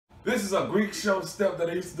This is a Greek show step that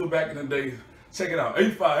I used to do back in the day. Check it out.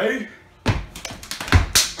 8-5-8.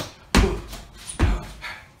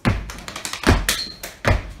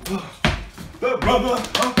 The brother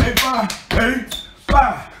of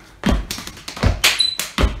 8-5-8-5.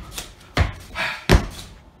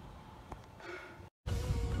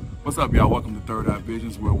 What's up, y'all? Welcome to Third Eye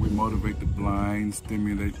Visions, where we motivate the blind,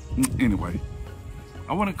 stimulate. Anyway,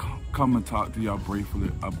 I want to come and talk to y'all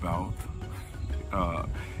briefly about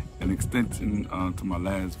an extension to my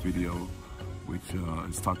last video, which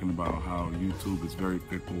is talking about how YouTube is very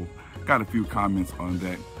fickle. Got a few comments on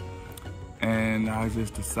that, and I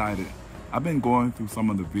just decided, I've been going through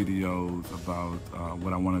some of the videos about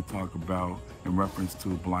what I want to talk about in reference to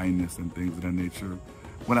blindness and things of that nature.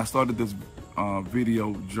 When I started this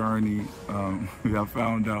video journey, I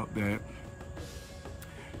found out that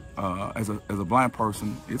as a blind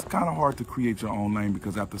person, it's kind of hard to create your own lane,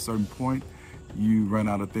 because after a certain point, you run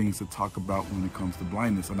out of things to talk about when it comes to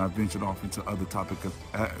blindness. And I ventured off into other topics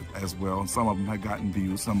as well. And some of them had gotten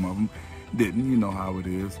views, some of them didn't. You know how it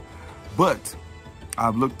is. But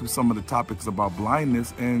I've looked through some of the topics about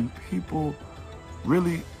blindness, and people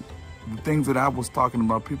really, the things that I was talking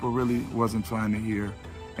about, people really wasn't trying to hear.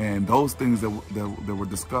 And those things that were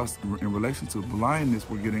discussed in relation to blindness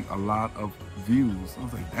were getting a lot of views. I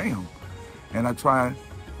was like, damn. And I was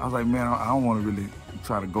like, man, I don't want to really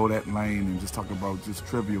try to go that lane and just talk about just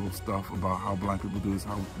trivial stuff about how blind people do this,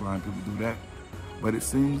 how blind people do that. But it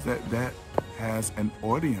seems that that has an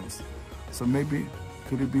audience. So maybe,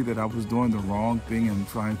 could it be that I was doing the wrong thing and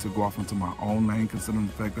trying to go off into my own lane, considering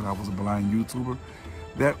the fact that I was a blind YouTuber?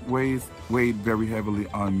 That weighed very heavily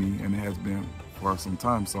on me, and it has been for some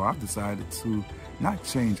time. So I've decided to not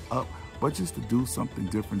change up, but just to do something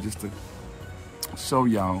different, just to show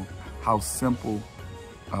y'all how simple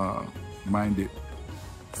minded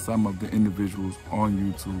some of the individuals on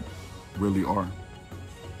YouTube really are,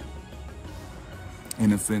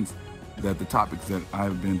 in a sense that the topics that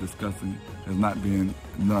I've been discussing has not been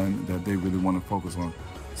none that they really want to focus on.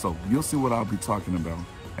 So you'll see what I'll be talking about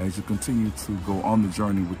as you continue to go on the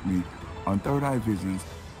journey with me on Third Eye Visions,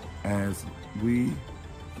 as we,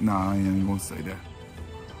 I ain't gonna say that.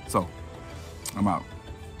 So I'm out.